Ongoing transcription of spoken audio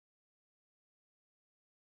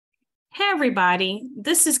Hey everybody,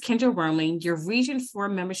 this is Kendra Worming, your Region 4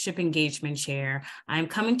 Membership Engagement Chair. I'm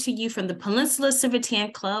coming to you from the Peninsula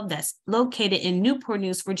Civitan Club that's located in Newport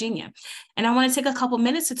News, Virginia. And I want to take a couple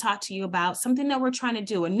minutes to talk to you about something that we're trying to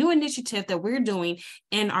do, a new initiative that we're doing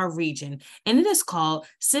in our region, and it is called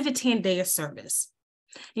Civitan Day of Service.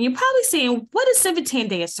 And you're probably saying, what is Civitan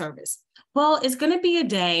Day of Service? Well, it's going to be a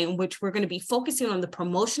day in which we're going to be focusing on the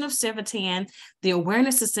promotion of Civitan, the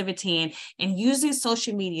awareness of Civitan, and using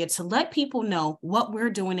social media to let people know what we're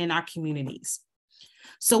doing in our communities.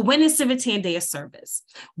 So when is Civitan Day of Service?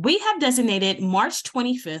 We have designated March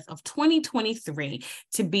 25th of 2023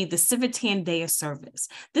 to be the Civitan Day of Service.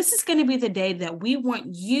 This is going to be the day that we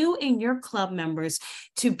want you and your club members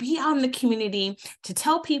to be out in the community, to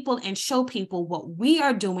tell people and show people what we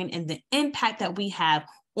are doing and the impact that we have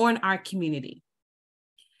on our community.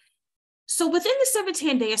 So within the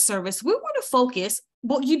Civitan Day of Service, we want to focus,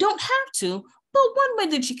 well, you don't have to, but one way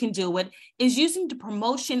that you can do it is using the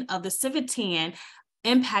promotion of the Civitan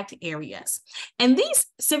impact areas. And these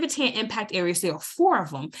Civitan impact areas, there are 4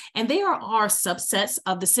 of them, and they are our subsets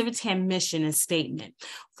of the Civitan mission and statement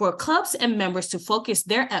for clubs and members to focus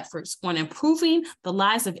their efforts on improving the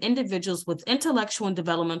lives of individuals with intellectual and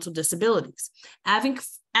developmental disabilities,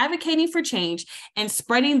 advocating for change, and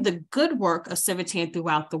spreading the good work of Civitan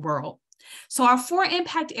throughout the world. So our 4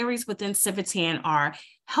 impact areas within Civitan are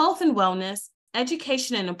health and wellness,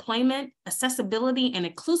 education and employment, accessibility and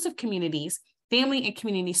inclusive communities, family and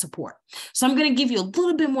community support. So I'm going to give you a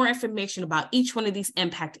little bit more information about each one of these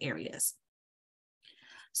impact areas.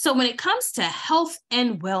 So when it comes to health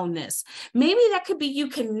and wellness, maybe that could be you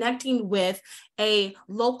connecting with a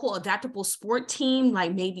local adaptable sport team,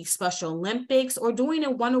 like maybe Special Olympics, or doing a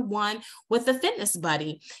one-on-one with a fitness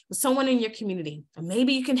buddy, with someone in your community. Or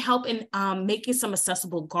maybe you can help in making some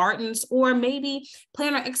accessible gardens, or maybe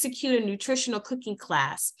plan or execute a nutritional cooking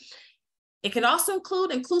class. It can also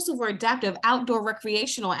include inclusive or adaptive outdoor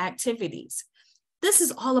recreational activities. This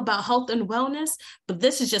is all about health and wellness, but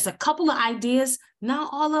this is just a couple of ideas, not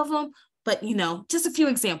all of them, but just a few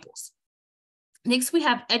examples. Next, we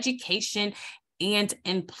have education and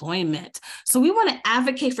employment. So we want to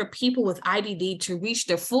advocate for people with IDD to reach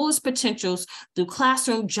their fullest potentials through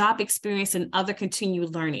classroom, job experience, and other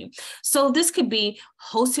continued learning. So this could be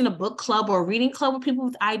hosting a book club or a reading club with people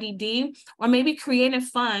with IDD, or maybe create and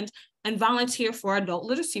fund and volunteer for adult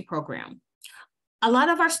literacy program. A lot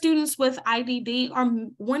of our students with IDD are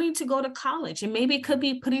wanting to go to college, and maybe it could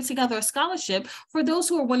be putting together a scholarship for those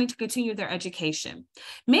who are wanting to continue their education.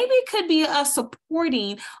 Maybe it could be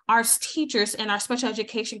supporting our teachers in our special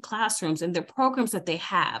education classrooms and the programs that they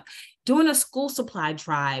have, doing a school supply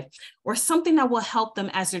drive, or something that will help them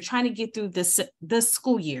as they're trying to get through this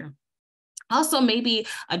school year. Also, maybe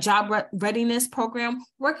a job readiness program,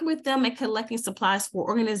 working with them and collecting supplies for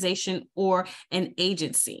organization or an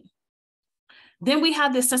agency. Then we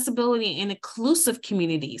have the accessibility and inclusive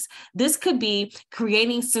communities. This could be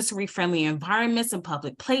creating sensory-friendly environments in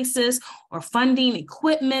public places, or funding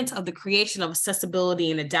equipment of the creation of accessibility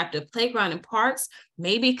and adaptive playground and parks.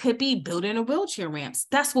 Maybe it could be building a wheelchair ramps.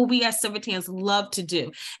 That's what we as Civitans love to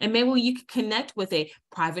do. And maybe you can connect with a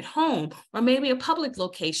private home or maybe a public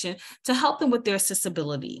location to help them with their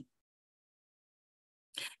accessibility.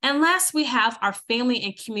 And last, we have our family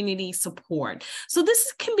and community support. So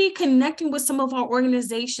this can be connecting with some of our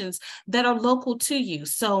organizations that are local to you.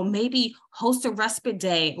 So maybe host a respite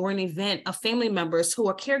day or an event of family members who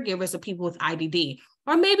are caregivers of people with IDD.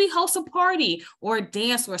 Or maybe host a party or a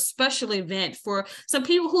dance or a special event for some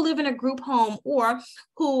people who live in a group home or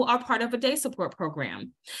who are part of a day support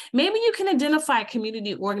program. Maybe you can identify a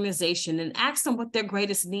community organization and ask them what their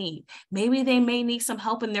greatest need. Maybe they may need some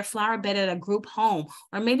help in their flower bed at a group home,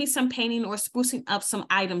 or maybe some painting or sprucing up some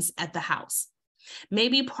items at the house.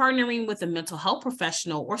 Maybe partnering with a mental health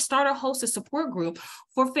professional, or start or host a support group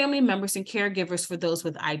for family members and caregivers for those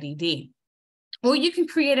with IDD. Or you can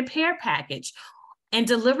create a care package and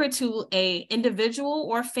deliver it to an individual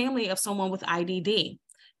or family of someone with IDD.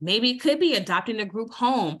 Maybe it could be adopting a group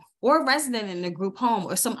home or a resident in a group home,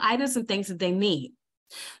 or some items and things that they need.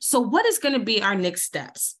 So what is going to be our next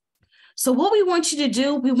steps? So what we want you to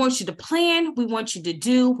do, we want you to plan, we want you to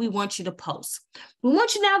do, we want you to post. We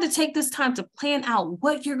want you now to take this time to plan out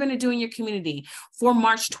what you're going to do in your community for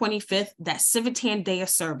March 25th, that Civitan Day of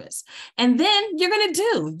Service. And then you're going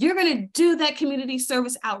to do that community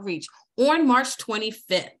service outreach on March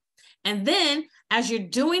 25th. And then as you're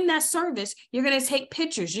doing that service, you're going to take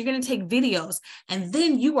pictures, you're going to take videos, and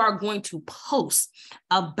then you are going to post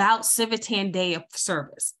about Civitan Day of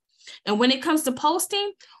Service. And when it comes to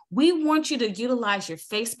posting, We want you to utilize your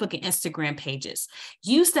Facebook and Instagram pages.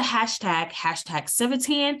 Use the hashtag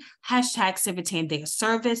Civitan, hashtag Civitan Day of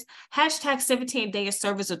Service, hashtag Civitan Day of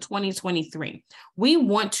Service of 2023. We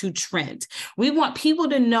want to trend. We want people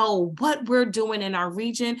to know what we're doing in our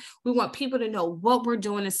region. We want people to know what we're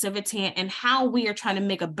doing in Civitan and how we are trying to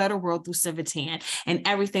make a better world through Civitan and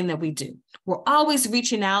everything that we do. We're always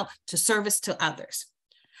reaching out to service to others.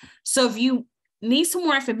 So if you need some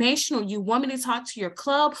more information, or you want me to talk to your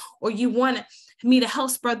club, or you want me to help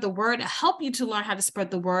spread the word, to help you to learn how to spread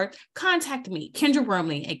the word, contact me, Kendra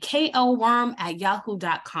Wormley at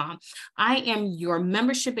kolworm@yahoo.com. I am your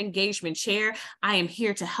membership engagement chair. I am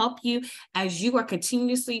here to help you as you are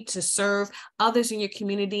continuously to serve others in your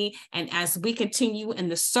community and as we continue in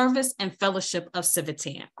the service and fellowship of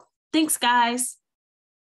Civitan. Thanks, guys.